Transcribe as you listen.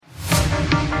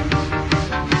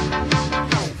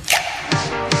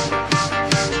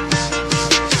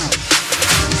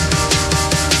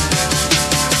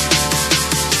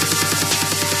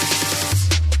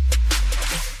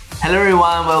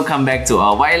everyone, welcome back to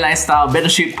our White Lifestyle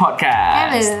Battleship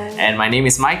podcast. Hello. And my name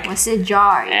is Mike. 我是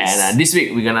Joyce. And this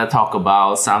week we're gonna talk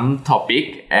about some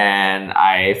topic, and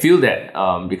I feel that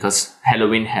because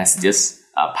Halloween has just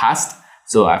passed,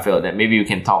 so I felt that maybe we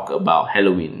can talk about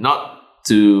Halloween. Not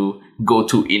to go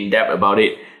too in-depth about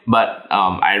it, but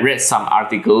I read some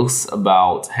articles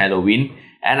about Halloween,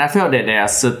 and I felt that there are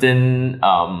certain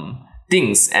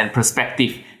things and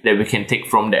perspective that we can take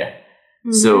from there.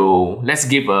 Mm-hmm. So let's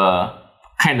give a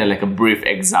kind of like a brief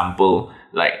example.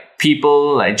 Like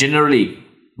people, like generally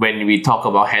when we talk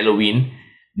about Halloween,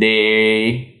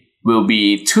 there will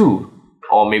be 2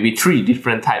 or maybe 3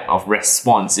 different type of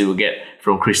response you will get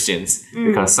from Christians.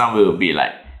 Because some will be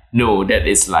like, no, that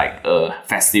is like a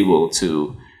festival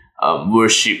to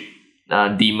worship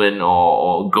demon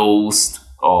or ghost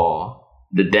or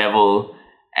the devil.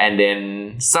 And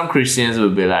then some Christians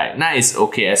will be like, nah, it's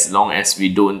okay as long as we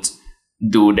don't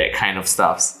do that kind of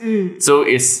stuff. So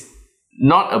it's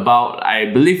not about,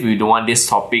 I believe we don't want this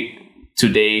topic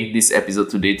today, this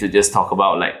episode today, to just talk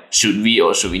about like, should we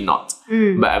or should we not?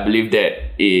 But I believe that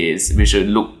we should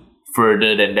look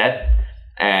further than that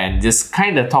and just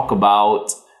kind of talk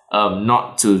about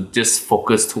not to just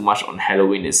focus too much on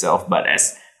Halloween itself, but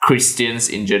as Christians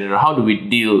in general, how do we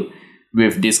deal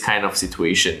with this kind of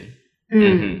situation?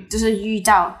 就是遇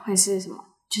到还是什么？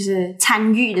就是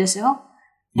参与的时候，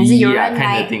还是有人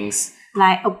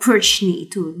来 approach 你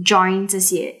to join 这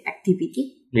些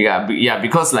activity? Yeah,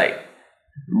 because like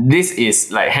this is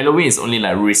like Halloween is only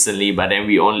like recently, but then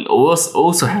we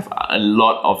also have a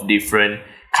lot of different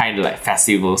kind of like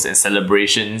festivals and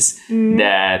celebrations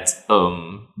that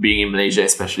being in Malaysia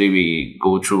especially, we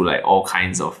go through like all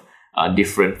kinds of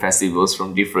different festivals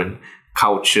from different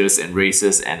cultures and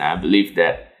races. And I believe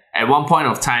that at one point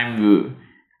of time,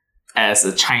 as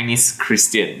a Chinese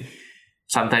Christian,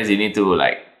 sometimes you need to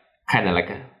like kind of like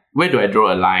where do I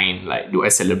draw a line? Like, do I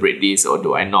celebrate this or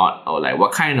do I not? Or like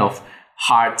what kind of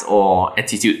heart or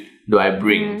attitude do I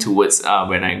bring towards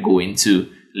when I go into,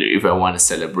 if I want to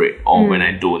celebrate, or when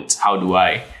I don't? How do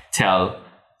I tell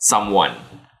someone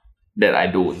that I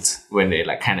don't when they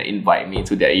like kind of invite me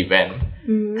to their event,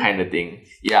 kind of thing?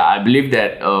 Yeah, I believe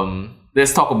that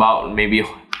let's talk about maybe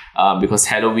because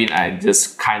Halloween, I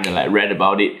just kind of like read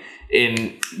about it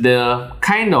in the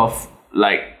kind of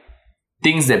like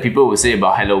things that people will say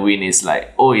about Halloween is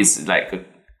like, oh, it's like a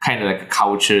kind of like a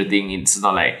culture thing. It's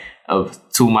not like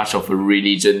too much of a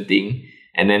religion thing.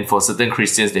 And then for certain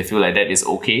Christians, they feel like that is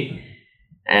okay.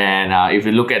 And if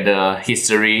you look at the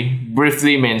history,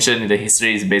 briefly mentioned, the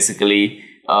history is basically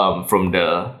from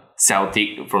the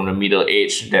Celtic, from the Middle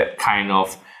Age, that kind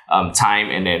of time.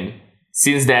 And then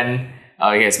since then,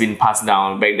 it has been passed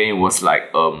down. Back then, it was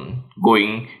like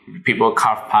people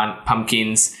carve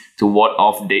pumpkins to ward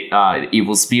off the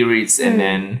evil spirits, and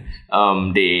then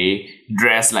they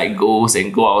dress like ghosts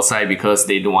and go outside because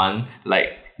they don't want, like,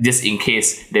 just in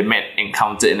case they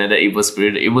encounter another evil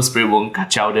spirit, the evil spirit won't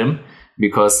kacau them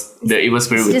because the evil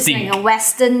spirit will think. It's just like a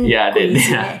Western. They are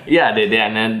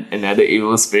another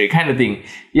evil spirit kind of thing.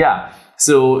 Yeah,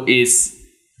 so it's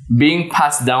being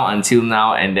passed down until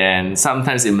now, and then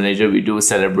sometimes in Malaysia we do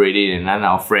celebrate it, and then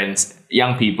our friends,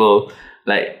 young people,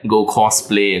 like go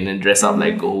cosplay and then dress up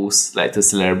like ghosts, like to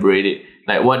celebrate it.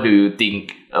 Like, what do you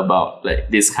think about like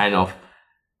this kind of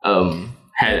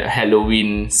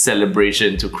Halloween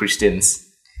celebration to Christians?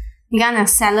 你刚刚讲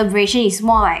celebration is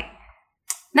more like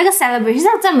那个 celebration，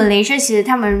 像在 Malaysia 其实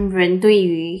他们人对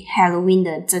于 Halloween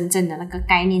的真正的那个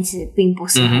概念其实并不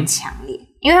是很强烈。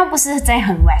因为它不是在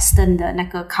很 Western 的那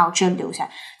个 culture 留下来，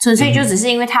纯粹就只是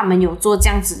因为他们有做这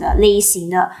样子的类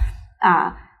型的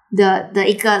的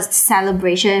一个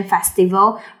celebration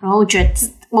festival， 然后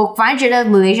我反而觉得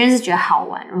Malaysian 是觉得好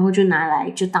玩，然后就拿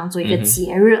来就当做一个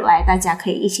节日来，大家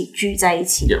可以一起聚在一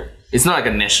起。Yeah. It's not like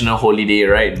a national holiday,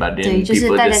 right? But then 对，就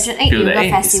是大家就有个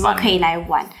festival 可以来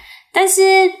玩。但是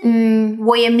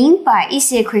我也明白一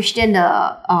些 Christian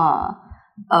的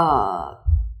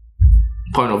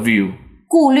point of view。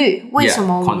顾虑为什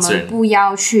么我们不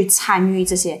要去参与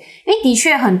这些？因为的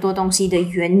确很多东西的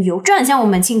缘由，就很像我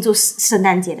们庆祝圣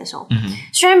诞节的时候，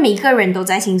虽然每个人都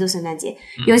在庆祝圣诞节，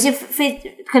有些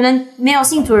可能没有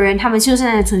信徒的人，他们庆祝圣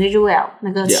诞节纯粹就为了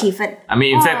那个气氛。I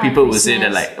mean, in fact, people will say that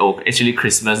like, oh, actually,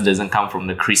 Christmas doesn't come from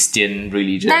the Christian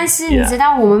religion. 但是你知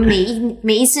道，我们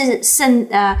每一次圣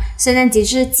诞节，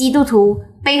就是基督徒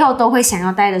背后都会想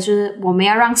要带的，就是我们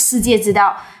要让世界知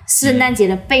道圣诞节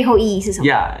的背后意义是什么。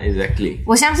Yeah, exactly.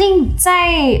 我相信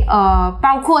在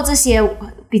包括这些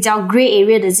比较 gray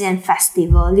area 的这些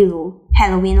festival， 例如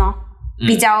Halloween 咯，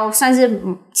比较算是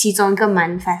其中一个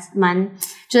蛮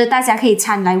就是大家可以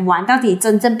参来玩，到底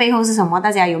真正背后是什么，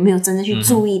大家有没有真正去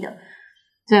注意的？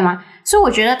对吗？所以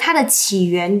我觉得它的起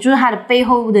源就是它的背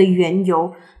后的缘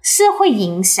由是会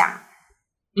影响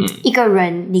一个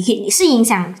人，你是影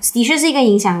响，的确是一个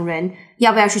影响人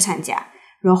要不要去参加，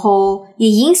然后也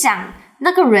影响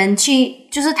那个人去，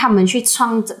就是他们去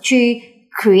去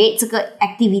create 这个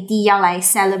activity 要来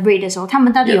celebrate 的时候，他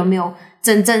们到底有没有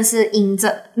真正是因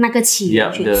着那个起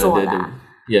源去做的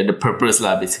the purpose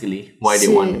lah, basically why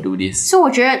they want to do this. 所以我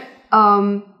觉得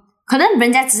可能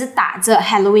人家只是打着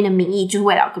Halloween 的名义，就是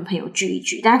为了跟朋友聚一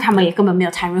聚，但是他们也根本没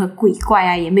有谈任何鬼怪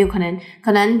啊，也没有可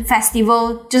能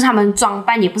festival 就是他们装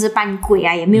扮也不是扮鬼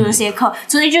啊，也没有那些课，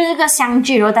所以就是一个相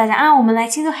聚，然后大家我们来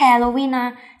庆祝 Halloween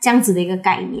啊，这样子的一个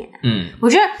概念啊。我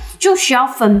觉得就需要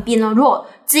分辨咯，如果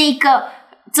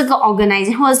这个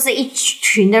organizing 或者是一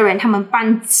群的人，他们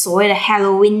办所谓的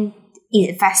Halloween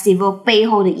festival 背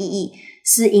后的意义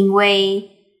是因为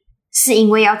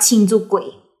要庆祝鬼，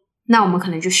那我们可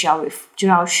能就需要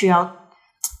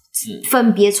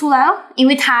分别出来因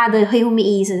为它的后面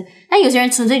意义是，那有些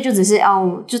人纯粹就只是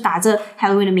就打着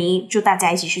Halloween 的名义，就大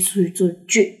家一起去出去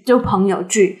聚，就朋友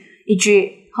聚一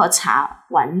聚喝茶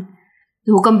玩，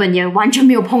我根本也完全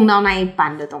没有碰到那一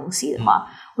般的东西的话，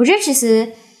我觉得其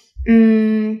实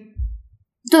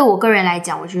对我个人来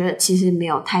讲，我觉得其实没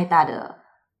有太大的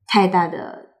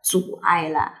阻碍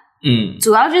啦。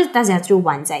主要就是大家就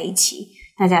玩在一起，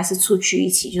大家是出去一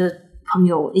起，就是朋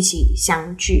友一起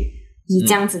相聚，以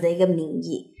这样子的一个名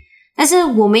义。但是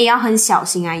我们也要很小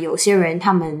心啊，有些人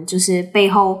他们就是背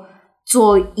后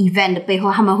做 event 的背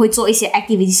后，他们会做一些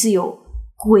activity 是有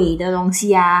鬼的东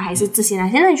西啊，还是这些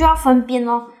现在你就要分辨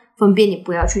咯，分辨你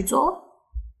不要去做。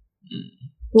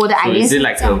我的 idea 是这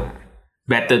样。So is it like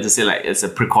better to say like as a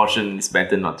precaution, it's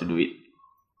better not to do it?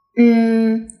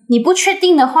 你不确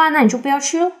定的话，那你就不要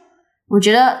去咯。我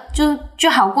觉得就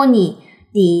好过你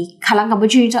卡兰港不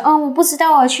去，我不知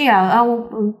道我要去啊，我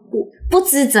不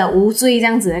知者无罪这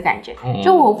样子的感觉。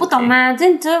就我不懂嘛，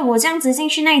这我这样子进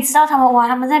去，那你知道他们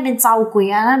他们在那边招鬼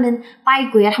啊，那边拜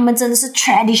鬼啊，他们真的是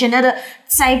traditional 的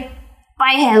在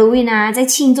拜 Halloween 啊，在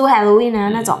庆祝 Halloween 啊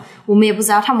那种，我们也不知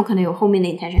道他们可能有后面的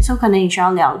intention， 所以可能你需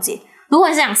要了解。如果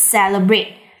你是想 celebrate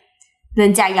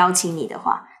人家邀请你的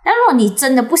话，那如果你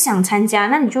真的不想参加，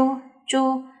那你就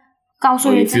告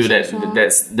诉人家说 you feel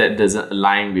that doesn't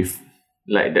align with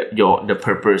like the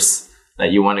purpose,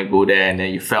 like you want to go there and then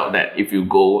you felt that if you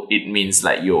go it means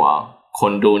like you are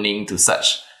condoning to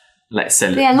such like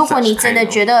celebrate. 对啊，如果你真的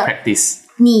觉得 practice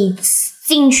你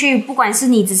进去，不管是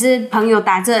你只是朋友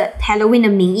打着 Halloween 的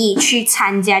名义去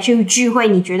参加去聚会，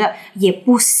你觉得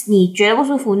你觉得不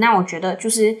舒服，那我觉得就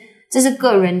是这是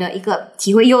个人的一个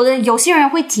体会，有些人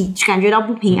会感觉到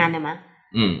不平安的嘛，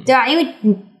对吧？因为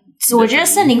我觉得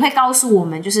圣灵会告诉我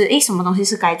们，就是什么东西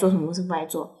是该做，什么东西不该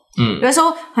做。有的时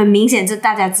候很明显，这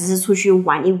大家只是出去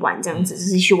玩一玩这样子，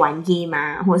只是去玩 game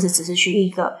啊，或者是只是去一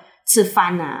个吃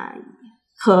饭啊、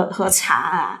喝茶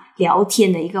啊、聊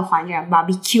天的一个环境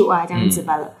 ，barbecue 啊这样子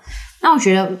罢了。那我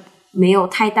觉得没有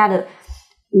太大的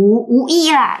无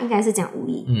意啦，应该是讲无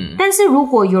意。但是如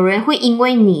果有人会因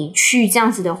为你去这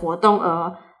样子的活动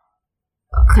而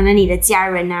可能你的家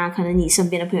人啊，可能你身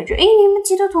边的朋友觉得，你们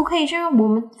基督徒可以去，我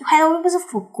们 Halloween 不是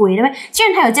佛鬼的吗？既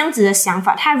然他有这样子的想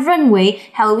法，他认为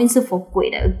Halloween 是佛鬼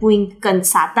的，不应跟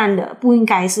撒旦的，不应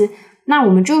该是，那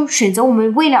我们就选择我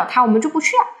们为了他，我们就不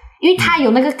去啊，因为他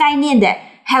有那个概念的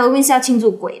Halloween 是要庆祝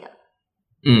鬼的，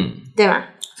对吗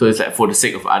？So it's like for the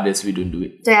sake of others, we don't do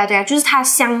it. 对啊，就是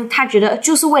他觉得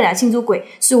就是为了庆祝鬼，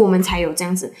所以我们才有这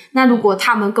样子。那如果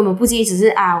他们根本不介意，只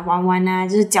是玩玩啊，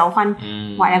就是交换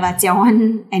whatever，交换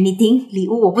anything 礼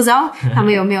物，我不知道他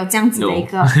们有没有这样子的一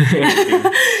个。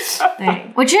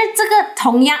对，我觉得这个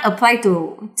同样 apply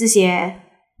to 这些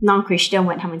non-Christian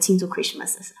when 他们庆祝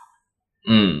Christmas 的时候。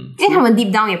因为他们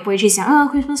deep down 也不会去想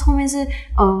Christmas 后面是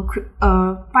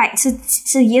拜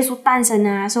是耶稣诞生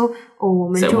啊，所以我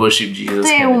们就 worship Jesus，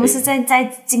 对，我们是在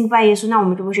敬拜耶稣，那我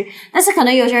们就不去。但是可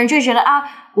能有些人就会觉得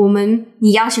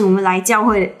你邀请我们来教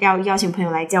会，要邀请朋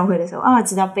友来教会的时候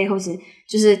知道背后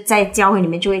就是在教会里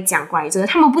面就会讲关于这个，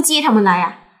他们不介意他们来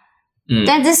啊，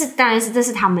但当然是这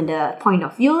是他们的 point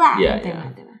of view 啦，对吗？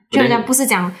就人家不是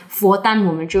讲佛诞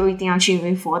我们就一定要去，因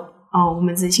为我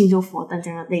们只是庆祝佛诞这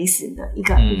样类似的一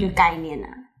个概念啊。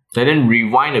So then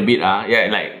rewind a bit,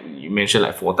 like you mentioned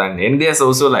like 佛诞, and there's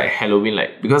also like Halloween,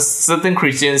 like because certain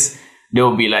Christians there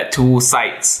will be like two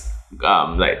sides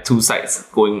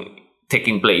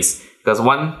taking place. Because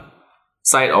one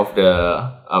side of the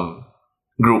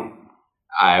group,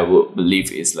 I would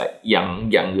believe is like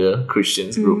younger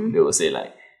Christians group. They will say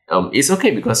like it's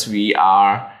okay because we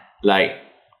are like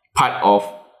part of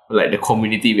like the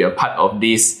community. We are part of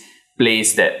this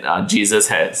place that Jesus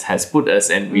has put us,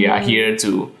 and we are here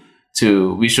to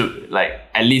we should like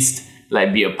at least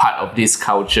like be a part of this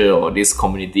culture or this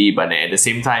community, but then at the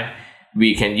same time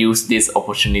we can use this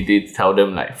opportunity to tell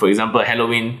them, like, for example,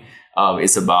 Halloween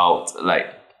is about like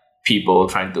people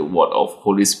trying to ward off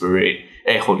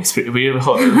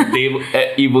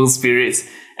evil spirits,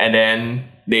 and then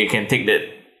they can take that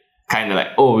kind of like,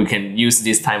 oh, we can use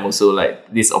this time also,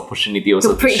 like this opportunity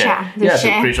also to preach, share,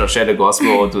 to preach or share the gospel,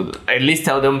 or to at least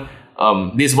tell them,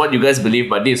 this is what you guys believe,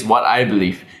 but this is what I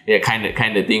believe, kind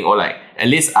of thing. Or like, at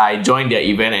least I join their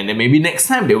event, and then maybe next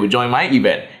time they will join my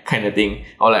event, kind of thing.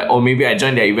 Or like, or maybe I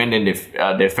joined their event and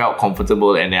they felt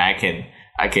comfortable, and then I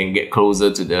can get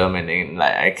closer to them, and then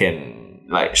like I can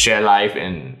like share life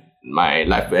and my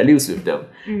life values with them.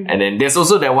 And then there's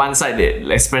also that one side that,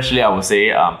 especially I would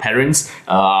say, parents,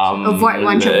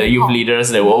 youth leaders,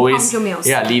 they will always,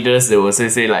 leaders, they will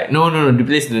say like, no,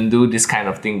 please don't do this kind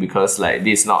of thing, because like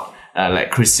this not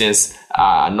like Christians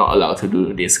are not allowed to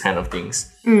do this kind of things.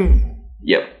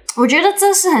 Yep. 我觉得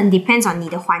这是很 depends on 你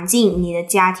的环境、你的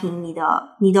家庭、你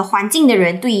的环境的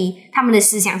人对于他们的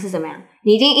思想是怎么样。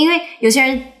你一定因为有些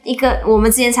人我们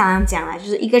之前常常讲啦，就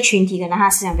是一个群体可能他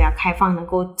思想比较开放，能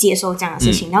够接受这样的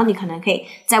事情，然后你可能可以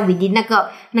在 within 那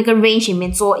个 range 里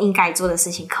面做应该做的事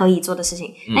情，可以做的事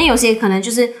情。那有些可能就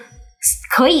是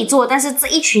可以做，但是这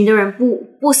一群的人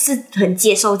不是很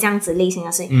接受这样子类型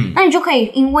的事情。那你就可以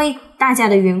因为大家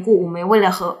的缘故，我们为了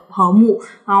和睦，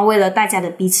然后为了大家的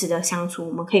彼此的相处，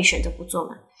我们可以选择不做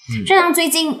嘛。就像最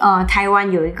近台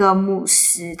湾有一个牧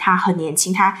师，他很年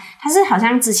轻，他是好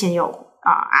像之前有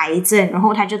癌症，然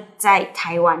后他就在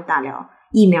台湾打了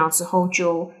疫苗之后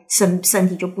就身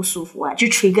体就不舒服了，就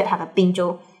trigger 他的病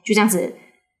就这样子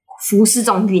服侍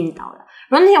中晕倒了。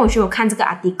然后那天我就有看这个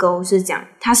article 是讲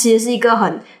他其实是一个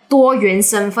很多元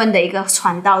身份的一个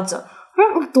传道者。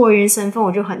多元身份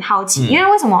我就很好奇，因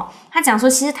为为什么他讲说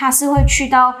其实他是会去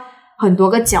到很多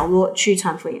个角落去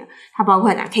传福音，他包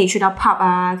括可以去到 pub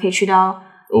啊，可以去到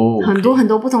很多很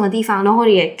多不同的地方，然后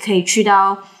也可以去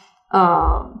到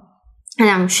他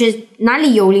讲去哪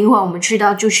里有灵魂我们去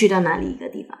到就去到哪里一个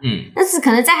地方。但是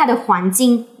可能在他的环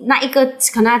境那一个，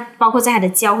可能包括在他的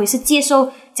教会是接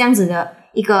受这样子的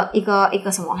一个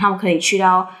什么，他们可以去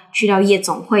到夜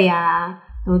总会啊，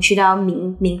然后去到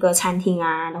民歌餐厅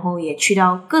啊，然后也去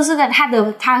到各式各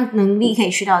他能力可以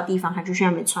去到的地方，他就去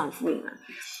那边传福音啊。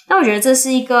那我觉得这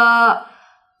是一个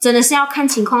真的是要看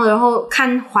情况，然后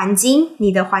看环境，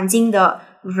你的环境的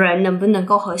人能不能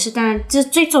够合适。当然这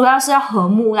最主要是要和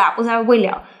睦啦，不是要为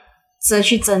了这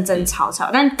去争吵。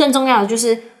但更重要的就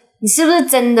是你是不是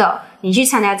真的你去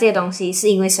参加这些东西是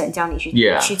因为神叫你去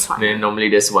传。Then normally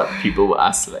that's what people will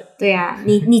ask, like. 对啊，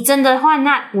你真的话，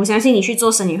那我相信你去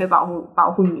做神也会保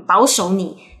护你，保守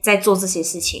你在做这些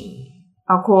事情。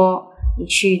包括你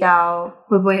去到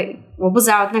会不会，我不知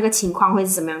道那个情况会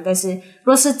是怎么样，但是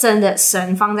若是真的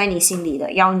神放在你心里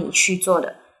的要你去做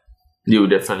的， You will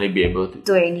definitely be able to.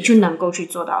 对，你就能够去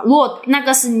做到。如果那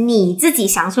个是你自己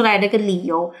想出来的那个理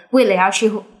由，为了要去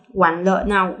玩乐，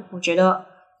那我觉得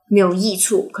没有益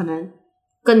处，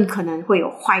更可能会有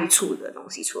坏处的东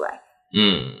西出来。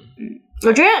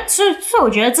我觉得所以我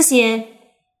觉得这些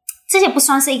不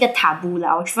算是一个 taboo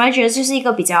啦，我反而觉得就是一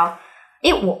个比较，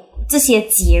我这些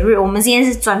节日，我们今天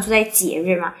是专注在节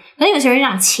日嘛，可是有些人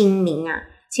讲清明啊，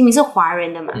清明是华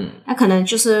人的嘛，那可能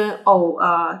就是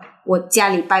我家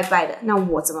里拜拜的，那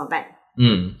我怎么办？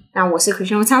那我是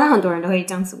Christian， 我常常很多人都会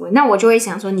这样子问，那我就会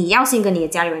想说，你要先跟你的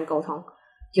家里人沟通。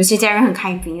有些家人很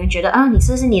开明，觉得你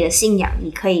这是你的信仰，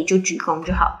你可以就鞠躬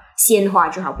就好，献花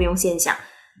就好，不用献香。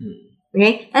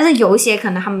OK， 但是有一些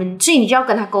可能他们，所以你就要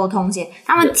跟他沟通先，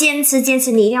他们坚持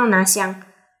你一定要拿香。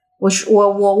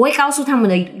我会告诉他们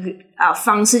的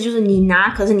方式就是你拿，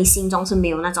可是你心中是没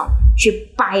有那种去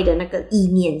拜的那个意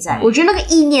念在。我觉得那个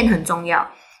意念很重要。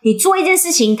你做一件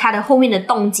事情，它的后面的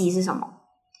动机是什么？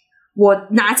我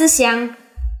拿着香，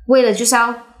为了就是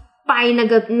要拜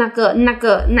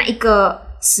那一个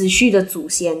死去的祖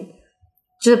先，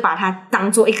就是把他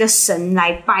当做一个神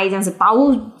来拜，这样子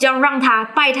要让他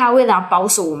拜他，为了要保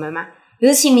守我们嘛。可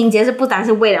是清明节是不单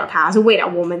是为了他，是为了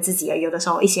我们自己。有的时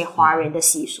候一些华人的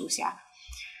习俗下，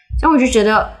所以我就觉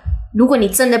得，如果你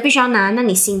真的必须要拿，那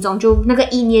你心中就那个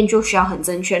意念就需要很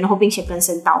正确，然后并且跟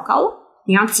神祷告咯，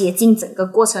你要接近整个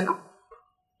过程哦。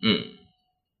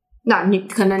那你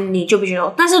可能你就必须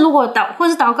咯，但是如果或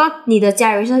是祷告，你的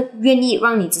家人是愿意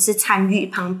让你只是参与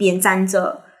旁边站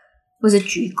着，或是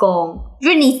鞠躬，就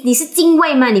是你是敬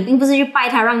畏嘛，你并不是去拜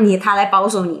他，让他来保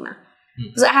守你嘛。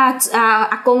不是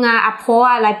阿公啊阿婆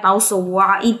啊来保守我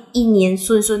啊，一年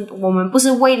顺，我们不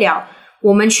是为了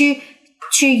我们去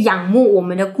去仰慕我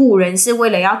们的故人，是为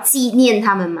了要纪念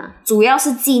他们嘛？主要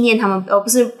是纪念他们，而不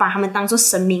是把他们当作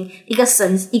神明，一个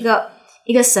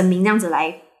神明这样子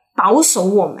来保守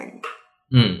我们。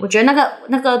我觉得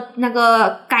那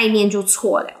个概念就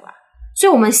错了啦。所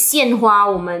以我们献花，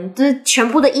我们就是全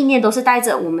部的意念都是带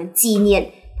着我们纪念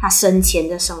他生前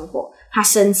的生活，他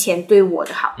生前对我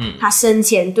的好，他生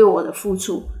前对我的付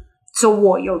出，所以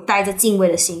我有带着敬畏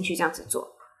的心去这样子做。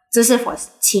这是我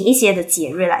请一些的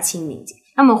节日来清明节。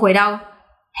那么回到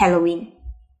Halloween，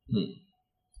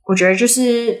我觉得就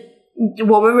是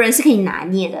我们人是可以拿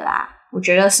捏的啦，我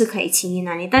觉得是可以轻易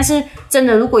拿捏。但是真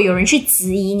的，如果有人去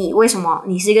质疑你为什么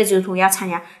你是一个基督徒要参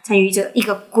与这一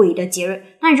个鬼的节日，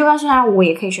那你就告诉他，我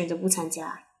也可以选择不参加。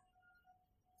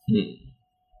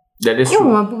That is true. 因为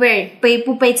我们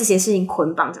不被这些事情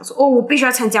捆绑，讲说我必须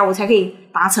要参加，我才可以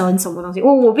达成什么东西。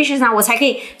我必须参加，我才可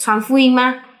以传福音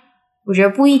吗？我觉得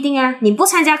不一定啊。你不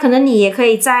参加，可能你也可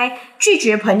以在拒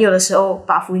绝朋友的时候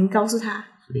把福音告诉他。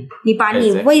你把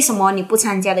你为什么你不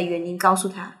参加的原因告诉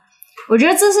他。我觉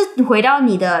得这是回到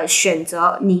你的选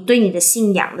择，你对你的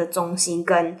信仰的中心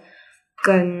跟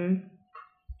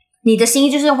你的心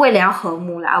意，就是为了要和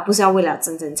睦啦，而不是要为了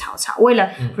争争吵吵，为了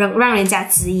让人家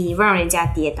质疑，让人家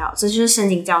跌倒。这就是圣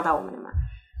经教导我们的嘛。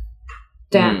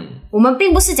对啊，我们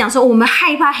并不是讲说我们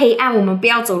害怕黑暗，我们不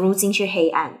要走入进去黑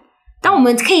暗，但我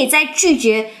们可以在拒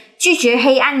绝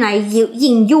黑暗来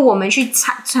引诱我们去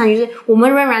参与，我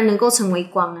们仍然能够成为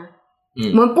光啊。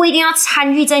我们不一定要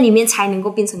参与在里面才能够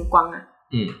变成光啊。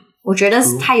我觉得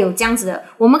它有这样子的，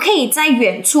我们可以在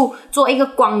远处做一个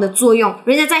光的作用，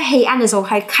人家在黑暗的时候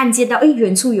还看见到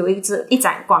远处有一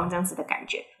盏光这样子的感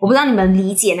觉。我不知道你们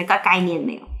理解那个概念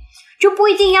没有，就不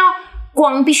一定要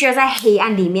光必须要在黑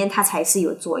暗里面它才是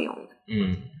有作用的。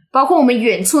包括我们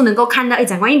远处能够看到一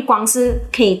盏光，因为光是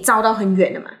可以照到很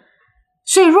远的嘛。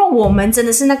所以若我们真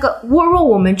的是若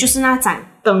我们就是那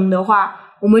盏灯的话，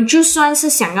我们就算是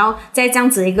想要在这样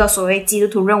子一个所谓基督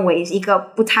徒认为一个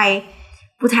不太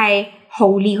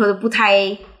holy 或者不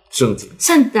太圣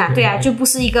的，对啊，就不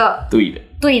是一个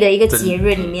对的一个节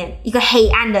日里面，一个黑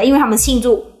暗的，因为他们庆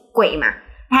祝鬼嘛，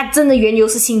它真的缘由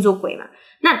是庆祝鬼嘛。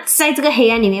那在这个黑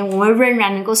暗里面，我们仍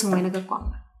然能够成为那个光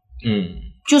嘛。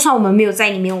就算我们没有在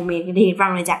里面，我们也可以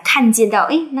让人家看见到，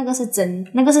那个是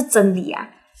真理啊，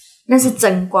那是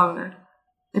真光啊。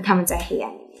那他们在黑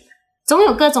暗里面，总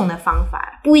有各种的方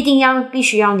法，不一定必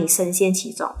须要你深陷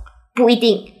其中，不一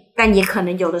定，但也可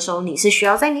能有的时候你是需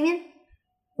要在里面。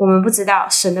我们不知道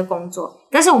神的工作，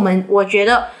但是我觉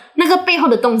得那个背后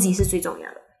的动机是最重要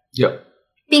的，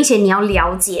并且你要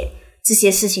了解这些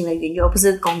事情的缘由，而不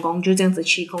是公公就这样子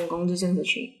去，公公就这样子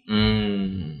去。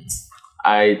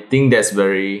I think that's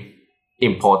very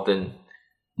important.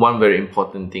 One very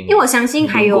important thing. 因为我相信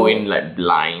还有 go in like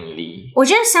blindly. 我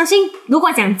觉得相信，如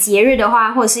果讲节日的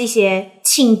话，或者是一些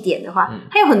庆典的话，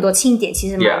还有很多庆典其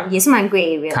实也是蛮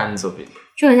gray area 的。Tons of it.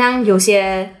 就很像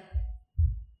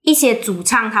一些主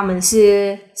唱，他们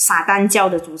是撒旦教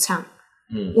的主唱，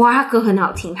哇，他歌很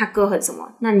好听，他歌很什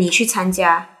么，那你去参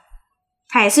加，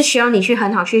他也是需要你去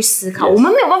很好去思考。我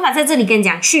们没有办法在这里跟你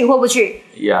讲去或不去，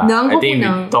能或不能。I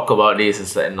think we talk about this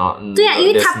is like not. 对啊，因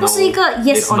为它不是一个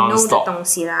yes or no 的东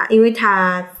西啦，因为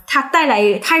它带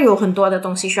来它有很多的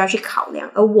东西需要去考量，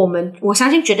而我相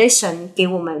信绝对神给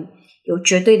我们有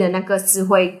绝对的那个智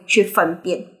慧去分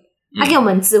辨，他给我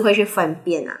们智慧去分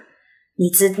辨啊。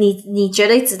你绝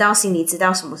对知道，心里知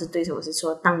道什么是对，什么是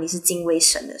错。当你是敬畏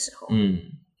神的时候，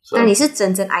当你是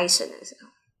真正爱神的时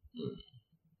候。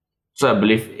So I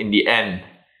believe in the end,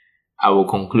 I will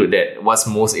conclude that what's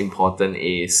most important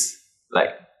is like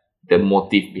the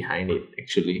motive behind it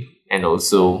actually, and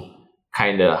also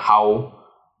kind of how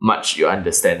much you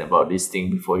understand about this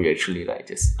thing before you actually like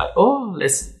just like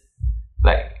let's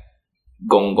like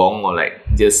gong or like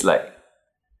just like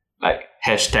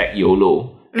hashtag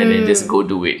YOLO and then just go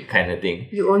do it kind of thing.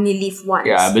 You only live once.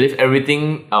 Yeah, I believe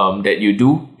everything that you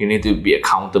do, you need to be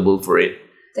accountable for it.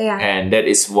 Yeah. And that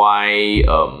is why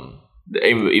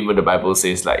even the Bible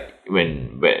says like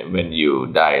when you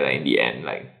die, like in the end,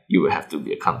 like you will have to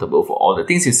be accountable for all the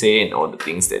things you say and all the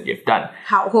things that you've done.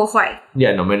 好或坏.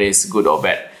 Yeah, no matter it's good or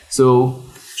bad. So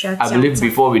I believe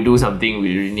before we do something,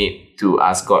 we really need to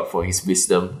ask God for His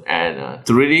wisdom and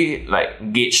to really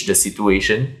like gauge the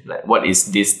situation, like what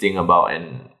is this thing about,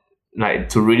 and like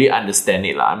to really understand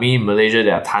it. I mean, in Malaysia,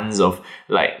 there are tons of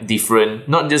like different,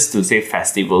 not just to say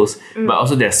festivals, but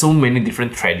also there are so many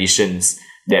different traditions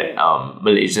that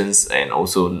Malaysians and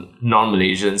also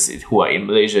non-Malaysians who are in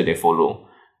Malaysia, they follow.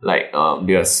 Like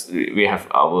we have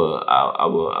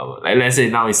our like let's say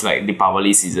now it's like the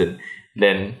Deepavali season,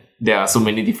 then there are so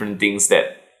many different things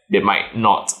that they might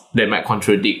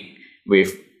contradict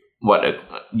with what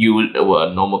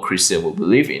a normal Christian would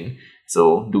believe in.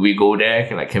 So do we go there?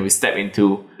 Can we step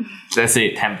into, let's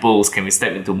say, temples? Can we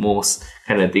step into mosques,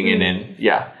 kind of thing? And then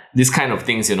these kind of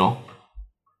things,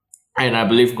 And I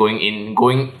believe going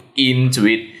into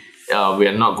it, we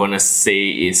are not gonna say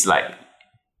it's like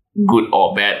good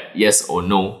or bad, yes or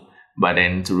no, but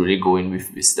then to really go in with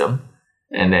wisdom,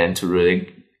 and then to really,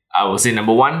 I would say,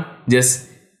 number one, just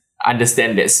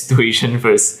understand that situation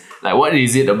first. Like, what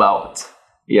is it about?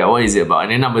 Yeah, what is it about?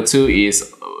 And then number two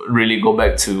is really go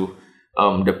back to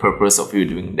the purpose of you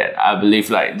doing that. I believe,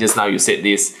 like just now you said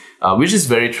this, which is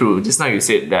very true. Just now you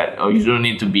said that you don't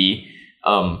need to be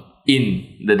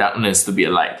in the darkness to be a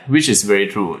light, which is very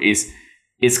true.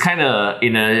 It's kind of,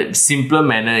 in a simpler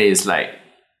manner, is like,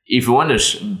 if you want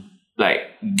to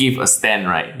give a stand,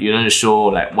 right? You want to show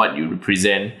like what you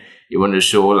represent. You want to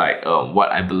show like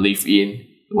what I believe in.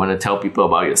 You want to tell people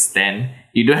about your stand.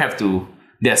 You don't have to.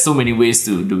 There are so many ways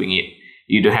to doing it.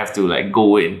 You don't have to like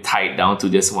go and tie it down to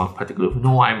just one particular.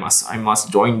 No, I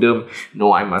must join them.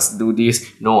 No, I must do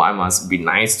this. No, I must be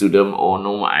nice to them. Or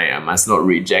no, I must not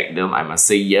reject them. I must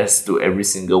say yes to every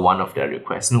single one of their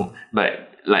requests. No, but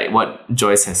like what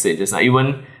Joyce has said just now,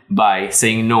 even by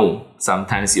saying no,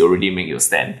 sometimes you already make your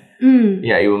stand.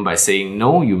 Yeah, even by saying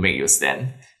no, you make your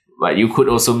stand. But you could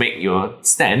also make your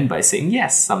stand by saying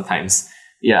yes sometimes.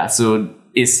 Yeah, so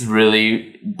it's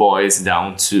really boils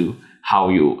down to how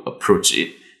you approach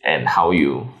it and how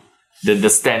you the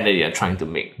stand that you're trying to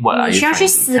make. What are you trying to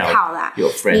tell your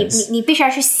friends? 你必须要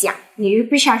去想，你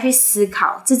必须要去思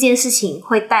考这件事情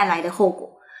会带来的后果。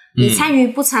你参与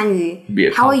不参与，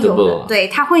它会有的，对，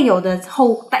它会有的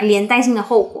连带性的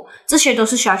后果，这些都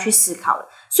是需要去思考的。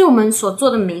所以我们所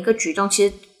做的每一个举动，其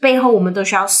实背后我们都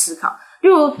需要思考。例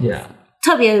如，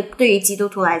特别对于基督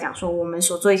徒来讲说，我们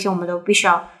所做一切，我们都必须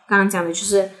要刚刚讲的就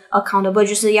是 accountable，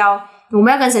 就是我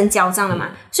们要跟神交账的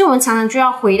嘛。所以我们常常就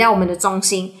要回到我们的中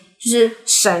心，就是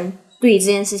神对于这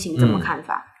件事情怎么看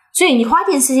法。所以你花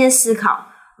点时间思考，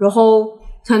然后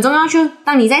很重要，就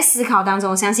当你在思考当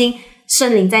中，我相信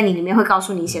圣灵在你里面会告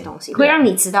诉你一些东西，会让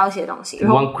你知道一些东西。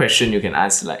One question you can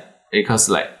ask, like, because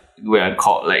like we are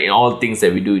called, like in all things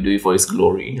that we do it for His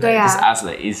glory. Like, just ask,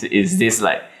 like, is this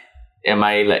like, am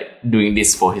I like doing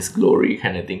this for His glory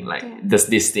kind of thing? Like, does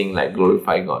this thing like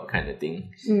glorify God kind of thing?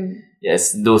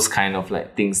 Yes, those kind of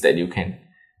like things that you can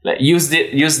like use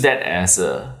that as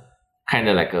a kind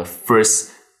of like a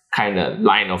first kind of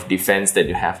line of defense that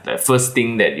you have. The first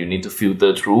thing that you need to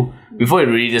filter through before you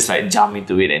really just like jump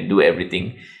into it and do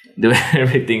everything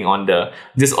on the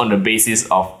basis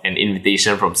of an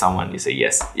invitation from someone. You say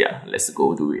yes, yeah, let's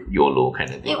go do it, YOLO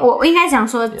kind of thing. 我应该讲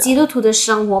说，基督徒的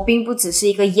生活并不只是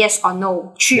一个 yes or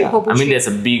no 去或不去。I mean, there's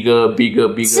a bigger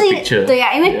picture. 对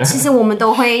呀，因为其实我们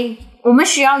都会，我们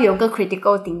需要有个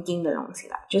critical thinking 的东西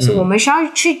啦，就是我们需要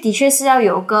去，的确是要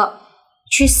有个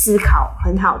去思考，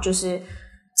很好，就是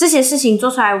这些事情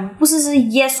做出来不是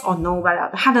yes or no 罢了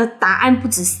的，它的答案不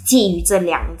只是基于这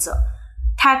两者。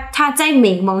它在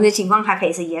某些情况它可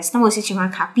以是 yes， 但某些情况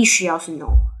它必须要是 no，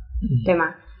对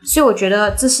吗？所以我觉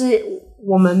得这是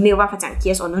我们没有办法讲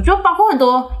yes or no， 就包括很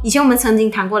多以前我们曾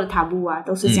经谈过的 taboo 啊，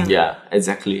都是这样的。Yeah,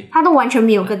 exactly. 它都完全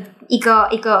没有一个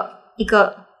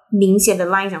明显的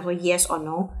line 讲说 yes or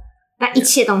no， 那一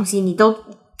切东西你都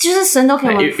就是神都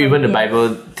可以。Even the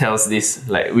Bible tells this,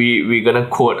 like we're gonna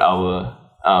quote our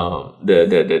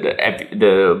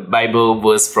the Bible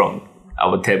verse from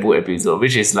our taboo episode,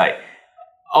 which is like,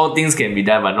 all things can be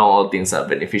done, but not all things are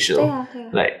beneficial. 对啊。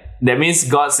Like that means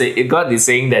God is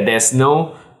saying that there's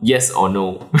no yes or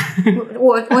no.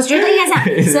 我觉得应该这样，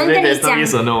神跟你讲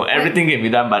there's no yes or no. Everything can be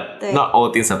done, but not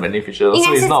all things are beneficial.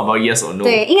 So it's not about yes or no.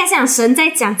 对，应该是讲神在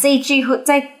讲这一句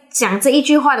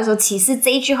话的时候，启示这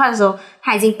一句话的时候，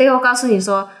他已经背后告诉你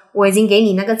说，我已经给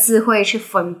你那个智慧去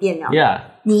分辨了。Yeah.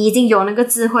 你已经有那个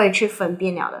智慧去分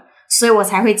辨了的，所以我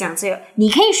才会讲这个。你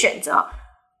可以选择。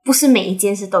不是每一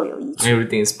件事都有益处。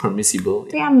Everything is permissible.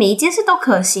 对啊，每一件事都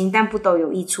可行，但不都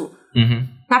有益处。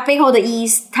它背后的意义，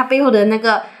它背后的那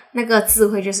个智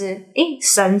慧就是，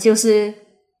神就是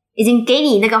已经给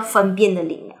你那个分辨的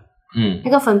灵了。那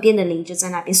个分辨的灵就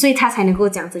在那边，所以他才能够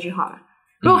讲这句话嘛。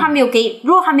如果他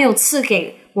没有赐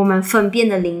给我们分辨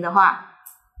的灵的话，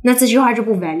那这句话就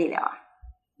不 valid 了啊。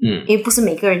因为不是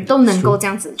每个人都能够这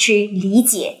样子去理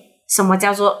解什么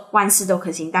叫做万事都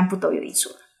可行，但不都有益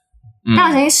处。但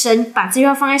我相信神把这句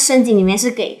话放在圣经里面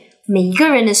是给每一个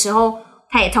人的时候，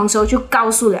他也同时就告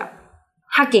诉了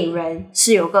他给人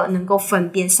是有个能够分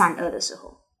辨善恶的时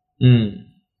候，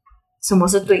什么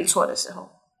是对错的时候，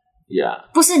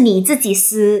不是你自己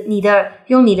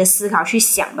用你的思考去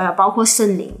想的，包括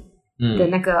圣灵的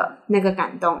那个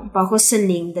感动，包括圣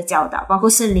灵的教导，包括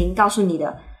圣灵告诉你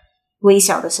的微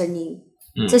小的声音，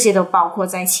这些都包括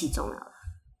在其中了。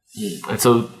And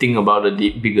so think about the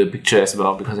bigger picture as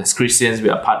well, because as Christians we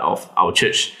are part of our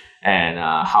church, and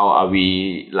how are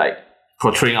we like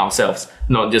portraying ourselves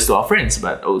not just to our friends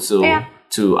but also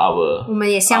to our 我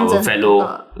们也向着 fellow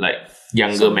like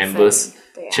younger members,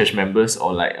 church members,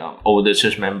 or like older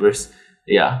church members.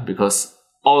 Yeah, because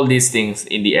all these things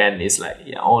in the end is like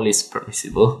all is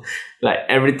permissible. Like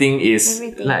everything is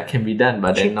like can be done,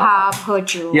 but then not.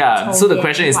 So the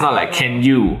question is not like can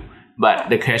you, but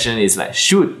the question is like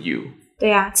should you.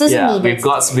 对啊，这是你的 with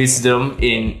God's wisdom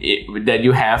in it, that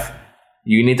you have,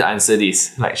 you need to answer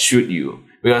this like should you,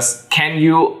 because can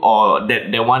you or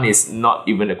that one is not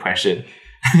even a question.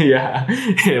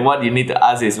 What you need to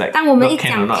ask is like 当我们一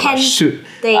can or 讲 not, can, should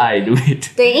对 I do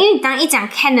it. 对，因为当一讲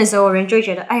can 的时候，人就会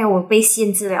觉得哎呀我被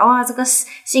限制了，哇这个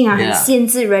信仰很限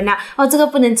制人啊，这个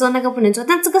不能做那个不能做，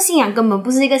但这个信仰根本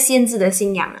不是一个限制的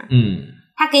信仰啊。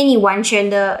他给你完全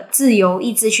的自由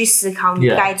意志去思考你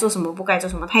该做什么不该做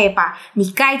什么，他也把你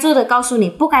该做的告诉你，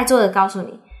不该做的告诉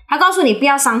你，他告诉你不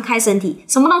要伤害身体，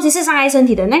什么东西是伤害身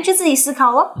体的，那就自己思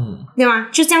考咯，对吗？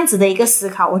就这样子的一个思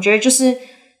考，我觉得就是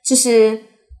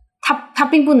它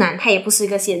并不难，它也不是一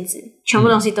个限制，全部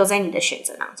东西都在你的选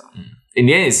择当中。In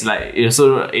the end, it's like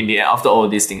so. In the end, after all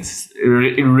these things,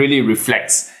 it really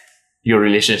reflects your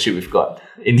relationship with God.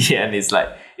 In the end, it's like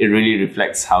it really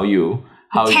reflects how you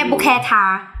care 不 care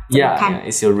他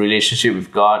it's your relationship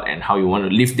with God and how you want to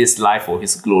live this life for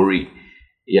His glory.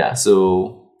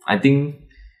 So I think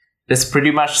that's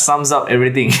pretty much sums up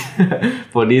everything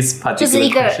for this particular 就是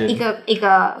一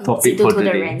个 topic 基督 for 徒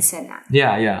的 today. 人生啊。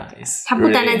它不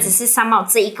单单只是 sum up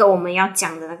这一个我们要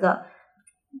讲的那个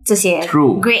这些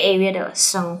great area 的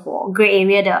生活 great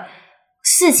area 的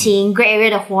事情 great area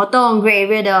的活动 great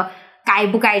area 的该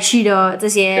不该去的这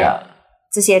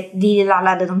些哩哩啦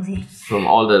啦的东西 from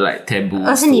all the like taboos，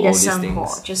 而是你的生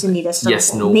活，就是你的生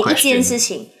活，每一件事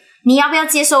情你要不要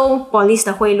接受 police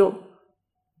的贿赂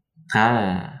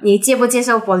你接不接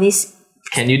受 police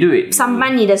Can you do it？ 上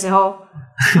班你的时候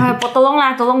tolong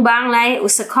lah tolong bang 来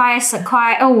10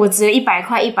块我只有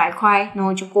100块然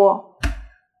后就过，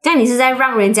这样你是在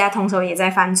让人家同时也在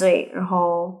犯罪，然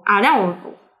后那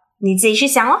你自己去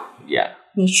想咯。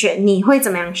你会怎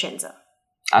么样选择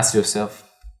 ？Ask yourself，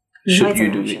 你会怎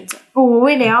么样选择？我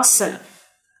为了要省，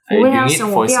我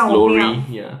不要。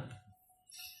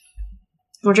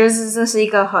我觉得这是一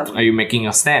个很 Are you making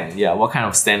a stand? What kind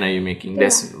of stand are you making?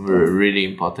 That's really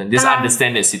important. Just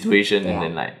understand the situation and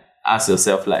then like ask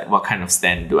yourself like what kind of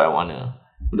stand do I wanna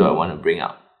bring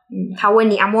up? 他问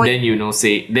你Then you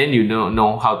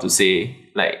know how to say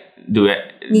like do it.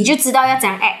 你就知道要怎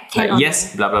样 act. Like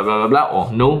yes, blah blah blah blah blah,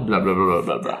 or no, blah blah blah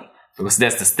blah blah. Because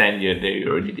that's the stand you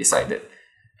already decided.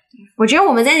 我觉得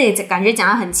我们在这里感觉讲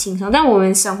得很轻松，但我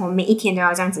们生活每一天都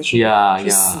要这样子去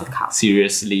思考。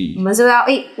Seriously， 我们是不是要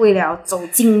为了走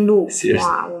近路？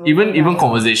哇 even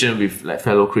conversation with like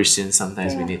fellow Christians,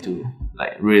 sometimes we need to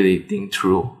like really think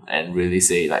through and really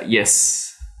say like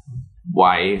yes,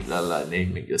 why blah blah.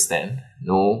 Then make your stand.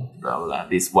 No, blah blah.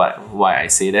 This why I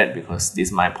say that because this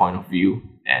is my point of view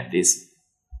and this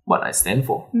what I stand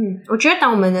for. 我觉得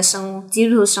当我们的基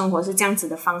督徒生活是这样子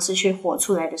的方式去活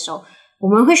出来的时候。我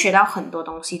们会学到很多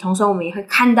东西，同时我们也会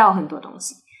看到很多东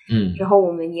西，然后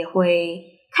我们也会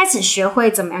开始学会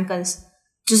怎么样跟，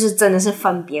就是真的是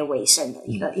分别为圣的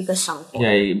一个生活。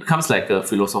It becomes like a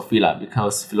philosophy lah,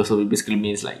 because philosophy basically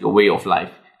means like your way of life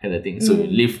kind of thing. So you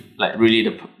live like really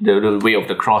the way of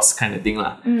the cross kind of thing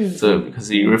lah. So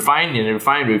because you refine and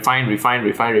refine.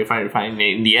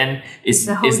 In the end, is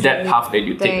that path that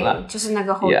you take lah. 就是那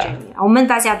个whole journey. 我们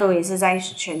大家都也是在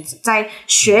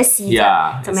学习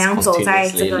着怎么样走在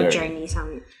这个 journey 上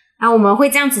面。然后我们会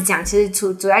这样子讲，其实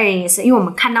主要原因也是因为我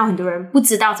们看到很多人不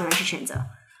知道怎么样去选择，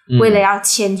为了要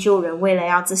迁就人，为了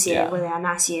要这些，为了要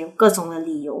那些各种的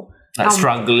理由。Like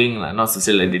struggling, like not to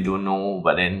say like they don't know,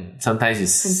 but then sometimes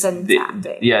it's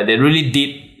they really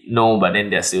did know, but then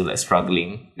they're still like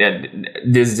struggling.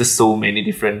 There's just so many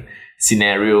different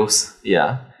scenarios.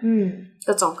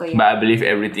各种各样。But I believe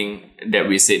everything that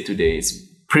we said today is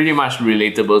pretty much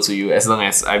relatable to you. As long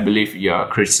as I believe you're a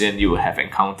Christian, you will have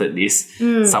encountered this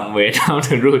somewhere down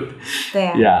the road.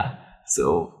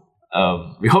 So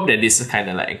we hope that this kind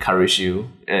of like encourage you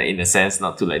in a sense,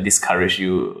 not to like discourage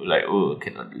you like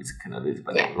cannot do this,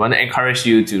 but we want to encourage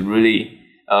you to really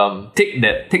take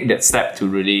that step to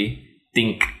really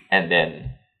think and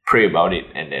then pray about it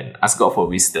and then ask God for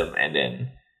wisdom and then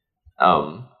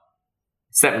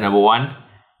step number 1,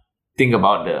 think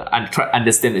about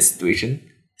understand the situation.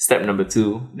 Step number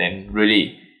 2, then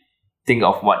really think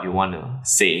of what you want to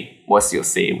say. What's your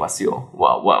say? What's your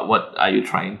what are you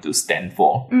trying to stand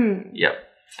for? Yep.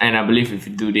 And I believe if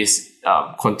you do this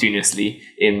continuously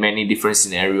in many different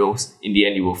scenarios, in the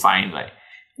end you will find like,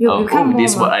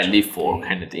 this is what I live for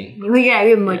kind of thing. 你会越来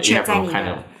越 You mature have 在 a 你 kind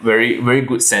的 of very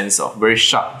good sense of, very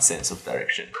sharp sense of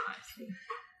direction.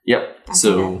 Yep.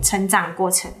 So 成长过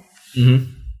程。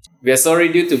 we are sorry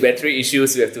due to battery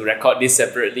issues, we have to record this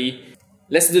separately.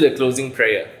 Let's do the closing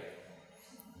prayer.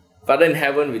 Father in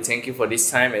heaven, we thank you for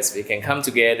this time as we can come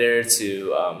together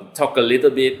to talk a little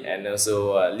bit and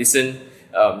also listen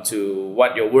to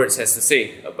what your words has to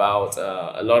say about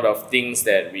a lot of things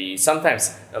that we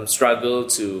sometimes struggle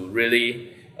to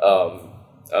really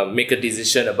make a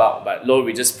decision about. But Lord,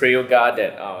 we just pray, oh God,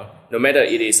 that no matter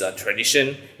it is a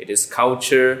tradition, it is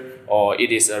culture, or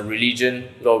it is a religion,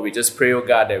 Lord, we just pray, oh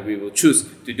God, that we will choose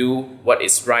to do what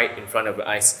is right in front of our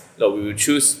eyes. Lord, we will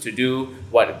choose to do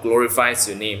what glorifies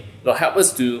your name. Lord, help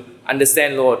us to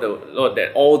understand, Lord,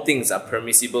 that all things are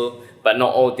permissible, but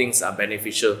not all things are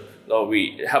beneficial. Lord,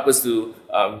 we help us to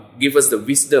give us the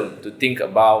wisdom to think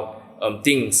about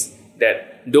things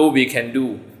that though we can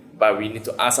do, but we need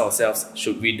to ask ourselves,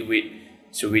 should we do it?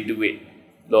 Should we do it?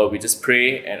 Lord, we just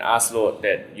pray and ask, Lord,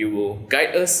 that you will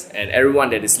guide us and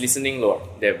everyone that is listening, Lord,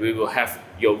 that we will have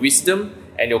your wisdom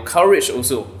and your courage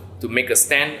also to make a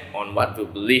stand on what we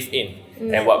believe in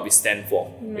and what we stand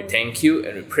for. We thank you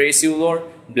and we praise you, Lord.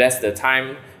 Bless the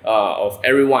time of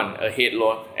everyone ahead,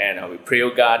 Lord. And we pray,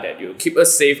 oh God, that you will keep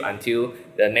us safe until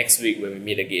the next week when we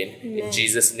meet again. In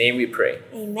Jesus' name we pray.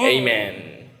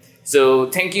 Amen. So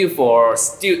thank you for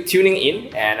still tuning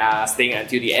in and staying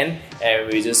until the end.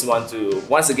 And we just want to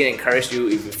once again encourage you,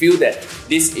 if you feel that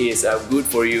this is good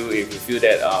for you, if you feel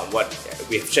that what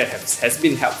we have shared has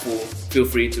been helpful, feel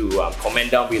free to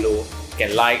comment down below. You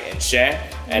can like and share.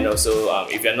 And also,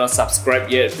 if you're not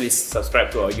subscribed yet, please subscribe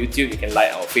to our YouTube. You can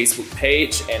like our Facebook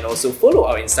page and also follow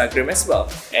our Instagram as well.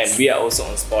 And we are also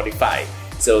on Spotify.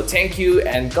 So thank you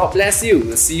and God bless you.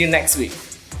 We'll see you next week.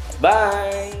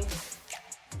 Bye.